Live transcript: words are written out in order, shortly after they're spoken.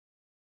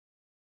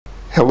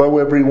Hello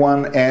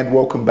everyone and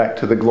welcome back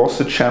to the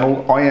Glosser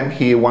channel. I am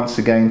here once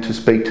again to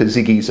speak to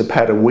Ziggy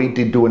Zapata. We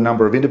did do a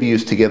number of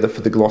interviews together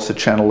for the Glosser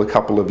channel a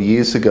couple of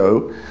years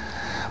ago,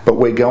 but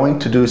we're going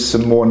to do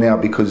some more now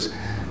because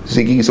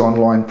Ziggy's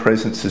online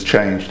presence has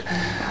changed.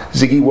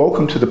 Ziggy,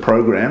 welcome to the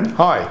program.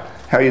 Hi.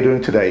 How are you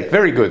doing today?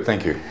 Very good,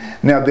 thank you.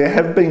 Now there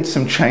have been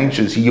some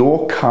changes.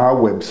 Your car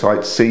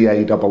website,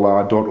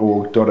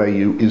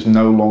 carr.org.au, is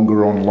no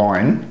longer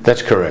online.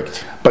 That's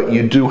correct. But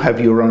you do have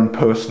your own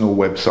personal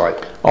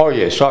website. Oh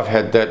yes, I've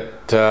had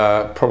that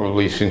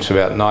probably since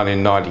about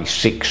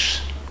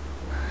 1996.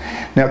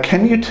 Now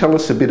can you tell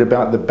us a bit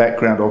about the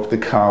background of the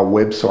car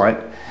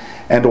website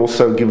and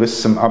also give us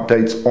some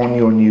updates on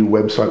your new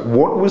website?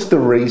 What was the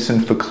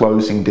reason for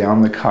closing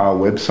down the car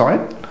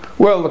website?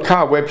 Well, the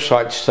car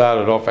website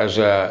started off as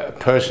a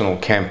personal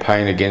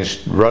campaign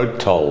against road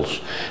tolls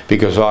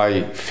because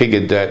I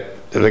figured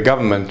that the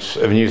governments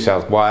of New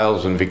South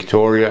Wales and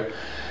Victoria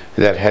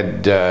that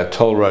had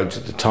toll roads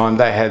at the time,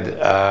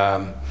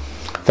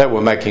 they were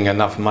making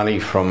enough money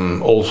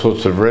from all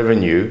sorts of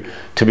revenue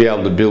to be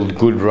able to build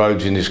good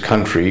roads in this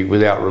country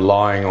without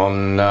relying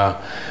on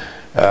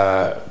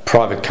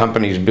private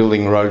companies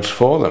building roads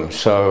for them.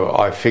 So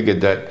I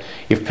figured that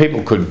if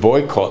people could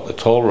boycott the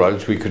toll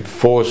roads, we could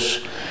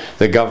force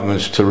the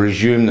governments to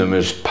resume them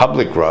as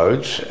public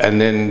roads, and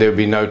then there'd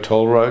be no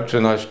toll roads.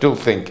 And I still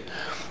think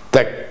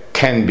that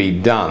can be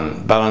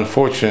done, but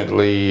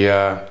unfortunately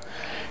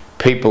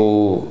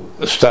people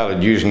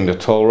started using the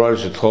toll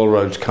roads. The toll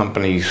roads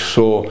companies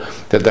saw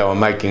that they were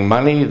making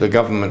money. The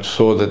government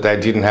saw that they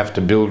didn't have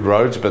to build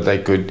roads, but they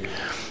could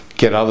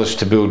get others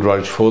to build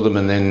roads for them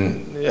and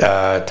then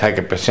take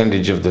a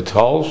percentage of the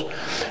tolls,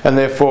 and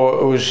therefore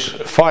it was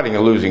fighting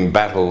a losing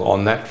battle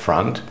on that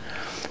front.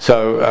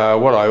 So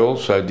what I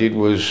also did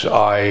was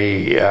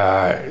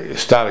I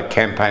started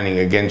campaigning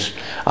against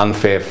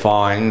unfair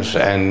fines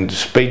and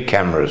speed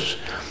cameras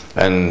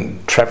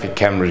and traffic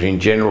cameras in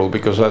general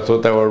because I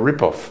thought they were a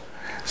rip-off.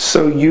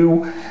 So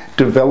you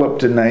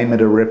developed a name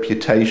and a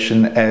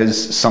reputation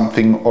as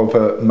something of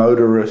a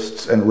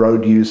motorists and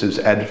road users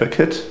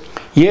advocate?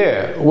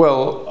 Yeah,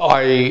 well,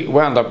 I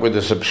wound up with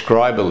a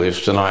subscriber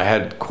list and I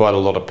had quite a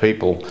lot of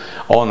people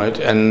on it,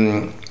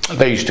 and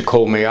they used to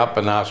call me up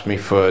and ask me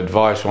for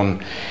advice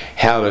on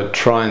how to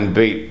try and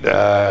beat,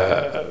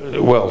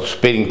 well,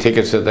 speeding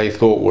tickets that they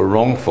thought were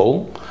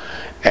wrongful,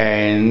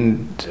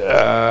 and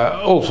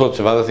all sorts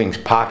of other things,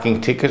 parking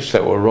tickets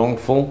that were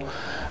wrongful,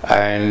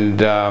 and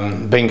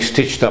being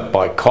stitched up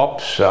by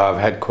cops. I've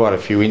had quite a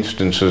few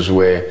instances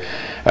where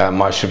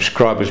my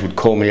subscribers would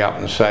call me up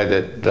and say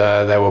that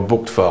they were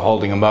booked for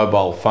holding a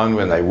mobile phone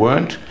when they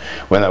weren't,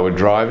 when they were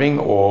driving,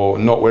 or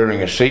not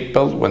wearing a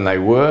seatbelt when they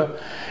were.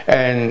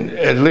 And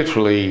it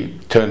literally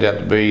turned out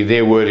to be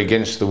their word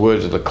against the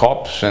words of the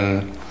cops,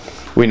 and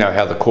we know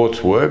how the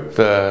courts work.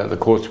 The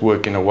courts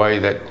work in a way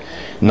that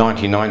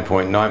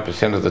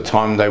 99.9% of the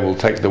time they will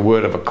take the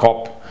word of a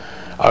cop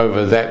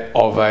over that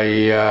of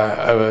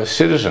a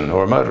citizen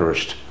or a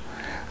motorist.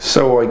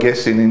 So I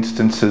guess in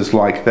instances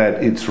like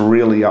that, it's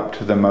really up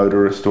to the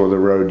motorist or the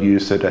road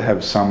user to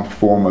have some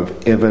form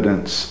of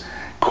evidence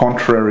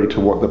contrary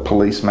to what the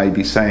police may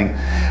be saying,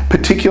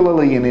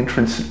 particularly in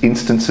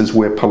instances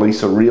where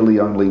police are really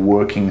only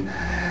working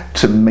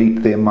to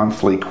meet their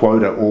monthly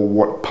quota, or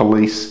what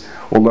police,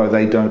 although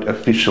they don't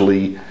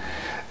officially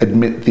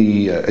admit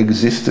the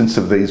existence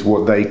of these,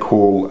 what they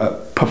call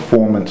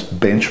performance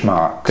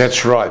benchmarks.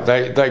 That's right.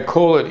 They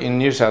call it in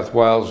New South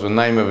Wales, the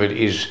name of it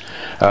is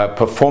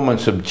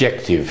performance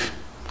objective.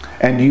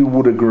 And you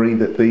would agree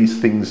that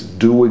these things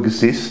do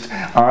exist?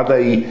 Are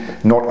they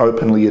not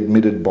openly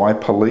admitted by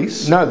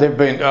police? No, there've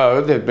been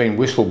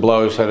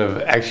whistleblowers that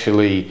have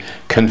actually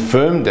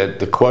confirmed that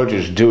the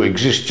quotas do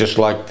exist, just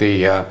like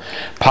the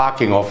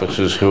parking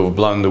officers who have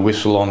blown the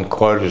whistle on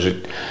quotas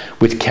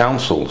with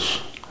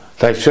councils.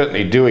 They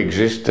certainly do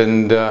exist,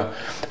 and a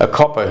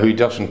copper who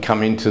doesn't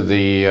come into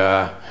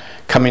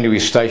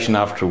his station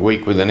after a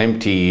week with an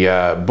empty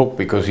book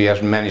because he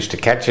hasn't managed to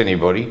catch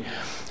anybody,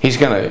 he's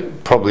going to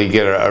probably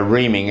get a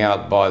reaming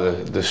out by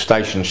the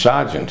station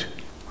sergeant.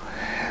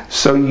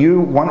 So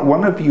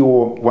one of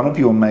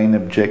your main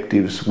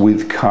objectives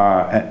with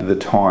CAR at the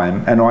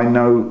time, and I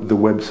know the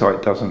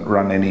website doesn't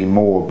run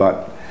anymore,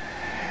 but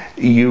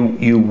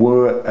you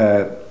were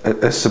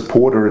a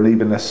supporter and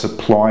even a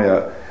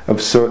supplier of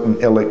certain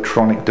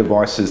electronic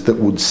devices that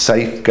would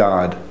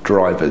safeguard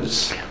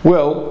drivers.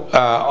 Well,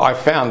 I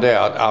found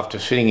out after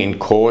sitting in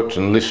court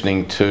and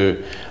listening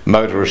to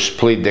motorists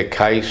plead their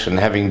case and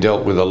having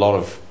dealt with a lot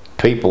of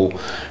people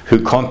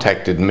who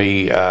contacted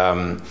me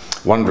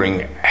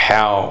wondering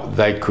how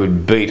they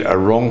could beat a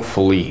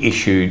wrongfully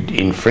issued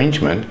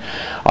infringement,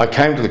 I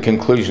came to the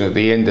conclusion at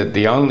the end that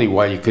the only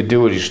way you could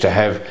do it is to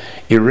have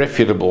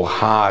irrefutable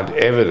hard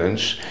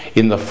evidence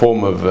in the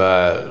form of,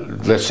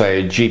 let's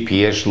say, a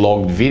GPS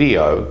logged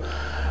video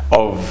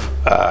of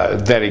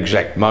that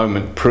exact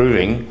moment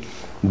proving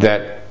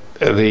that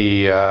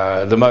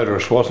the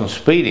motorist wasn't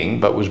speeding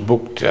but was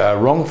booked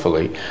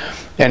wrongfully.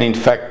 And in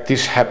fact,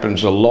 this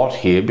happens a lot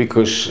here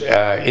because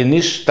in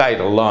this state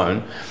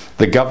alone,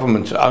 the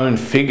government's own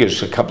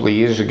figures a couple of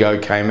years ago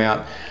came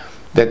out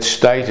that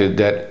stated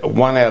that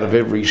 1 out of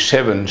every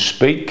 7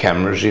 speed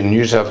cameras in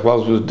New South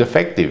Wales was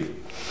defective.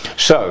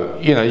 So,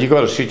 you know, you've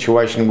got a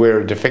situation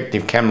where a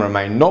defective camera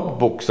may not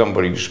book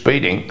somebody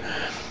speeding,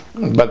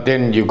 but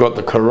then you've got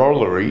the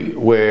corollary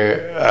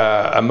where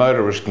a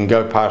motorist can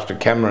go past a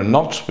camera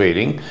not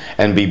speeding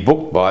and be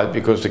booked by it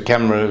because the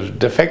camera is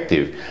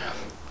defective.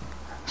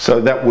 So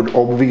that would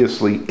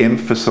obviously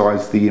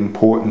emphasise the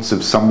importance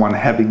of someone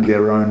having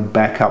their own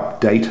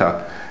backup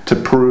data to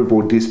prove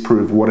or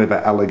disprove whatever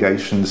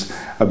allegations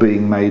are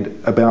being made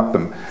about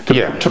them.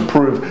 To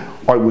prove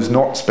I was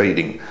not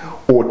speeding,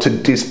 or to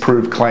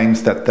disprove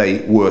claims that they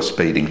were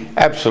speeding.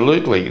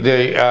 Absolutely.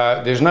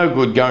 There's no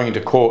good going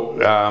into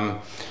court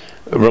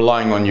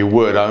relying on your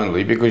word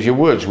only, because your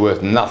word's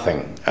worth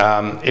nothing.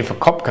 If a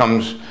cop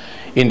comes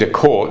into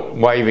court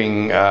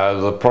waving,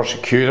 the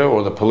prosecutor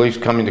or the police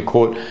come into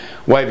court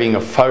waving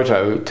a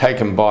photo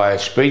taken by a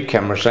speed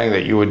camera saying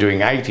that you were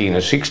doing 80 in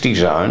a 60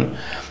 zone,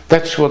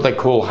 that's what they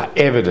call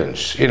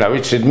evidence. You know,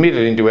 it's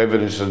admitted into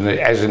evidence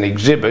as an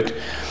exhibit,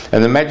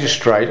 and the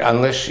magistrate,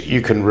 unless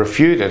you can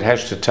refute it,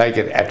 has to take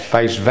it at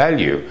face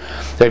value.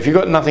 So if you've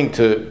got nothing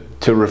to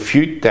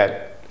refute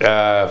that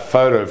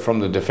photo from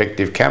the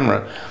defective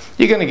camera,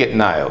 you're going to get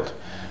nailed.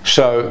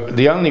 So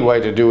the only way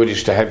to do it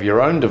is to have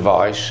your own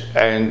device,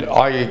 and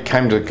I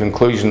came to the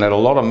conclusion that a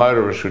lot of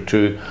motorists were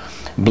too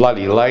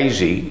bloody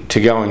lazy to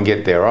go and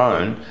get their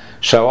own.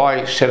 So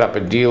I set up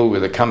a deal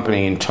with a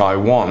company in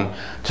Taiwan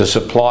to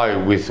supply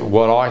with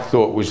what I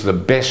thought was the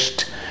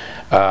best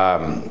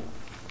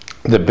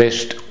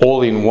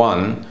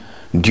all-in-one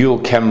dual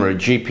camera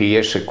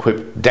GPS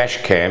equipped dash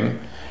cam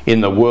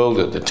in the world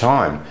at the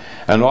time,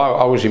 and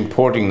I was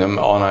importing them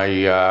on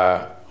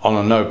a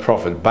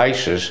no-profit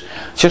basis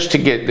just to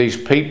get these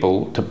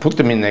people to put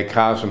them in their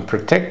cars and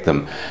protect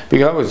them,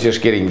 because I was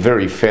just getting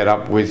very fed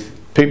up with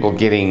people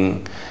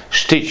getting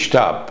stitched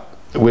up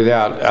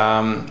without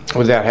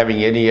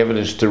having any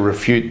evidence to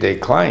refute their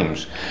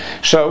claims.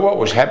 So what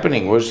was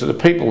happening was that the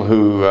people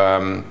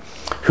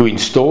who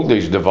installed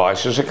these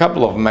devices, a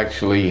couple of them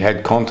actually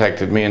had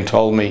contacted me and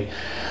told me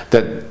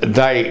that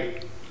they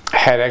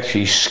had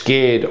actually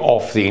scared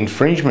off the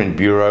Infringement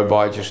Bureau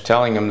by just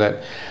telling them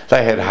that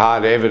they had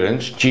hard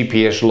evidence,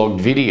 GPS logged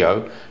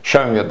video,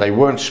 showing that they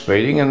weren't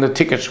speeding, and the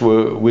tickets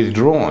were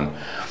withdrawn.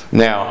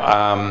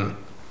 Now,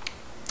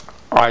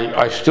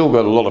 I still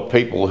got a lot of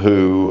people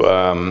who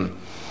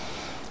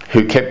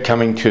kept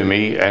coming to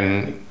me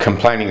and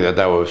complaining that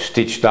they were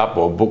stitched up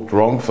or booked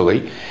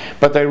wrongfully,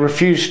 but they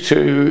refused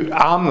to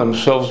arm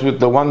themselves with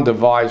the one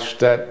device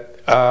that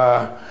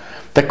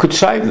could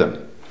save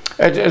them.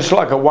 It's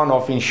like a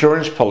one-off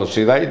insurance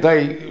policy.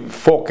 They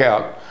fork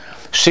out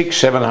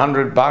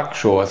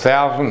 $600-700 or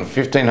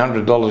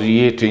 $1,000-1,500 a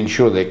year to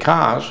insure their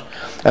cars,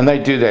 and they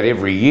do that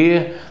every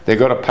year. They've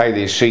got to pay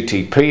their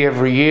CTP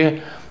every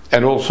year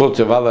and all sorts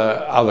of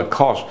other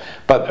costs.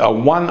 But a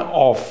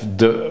one-off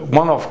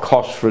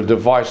cost for a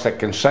device that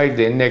can save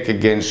their neck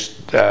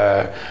against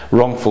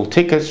wrongful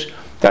tickets,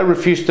 they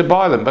refused to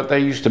buy them. But they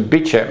used to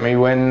bitch at me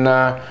when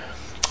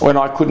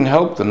I couldn't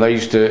help them. They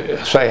used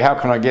to say, "How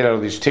can I get out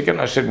of this ticket?"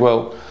 And I said,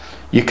 "Well,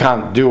 you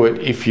can't do it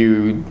if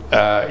you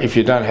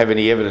don't have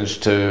any evidence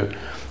to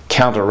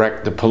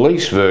counteract the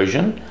police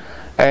version."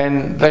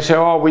 And they say,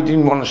 "Oh, we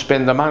didn't want to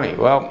spend the money."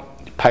 Well,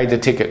 pay the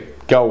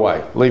ticket, go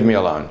away, leave me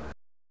alone.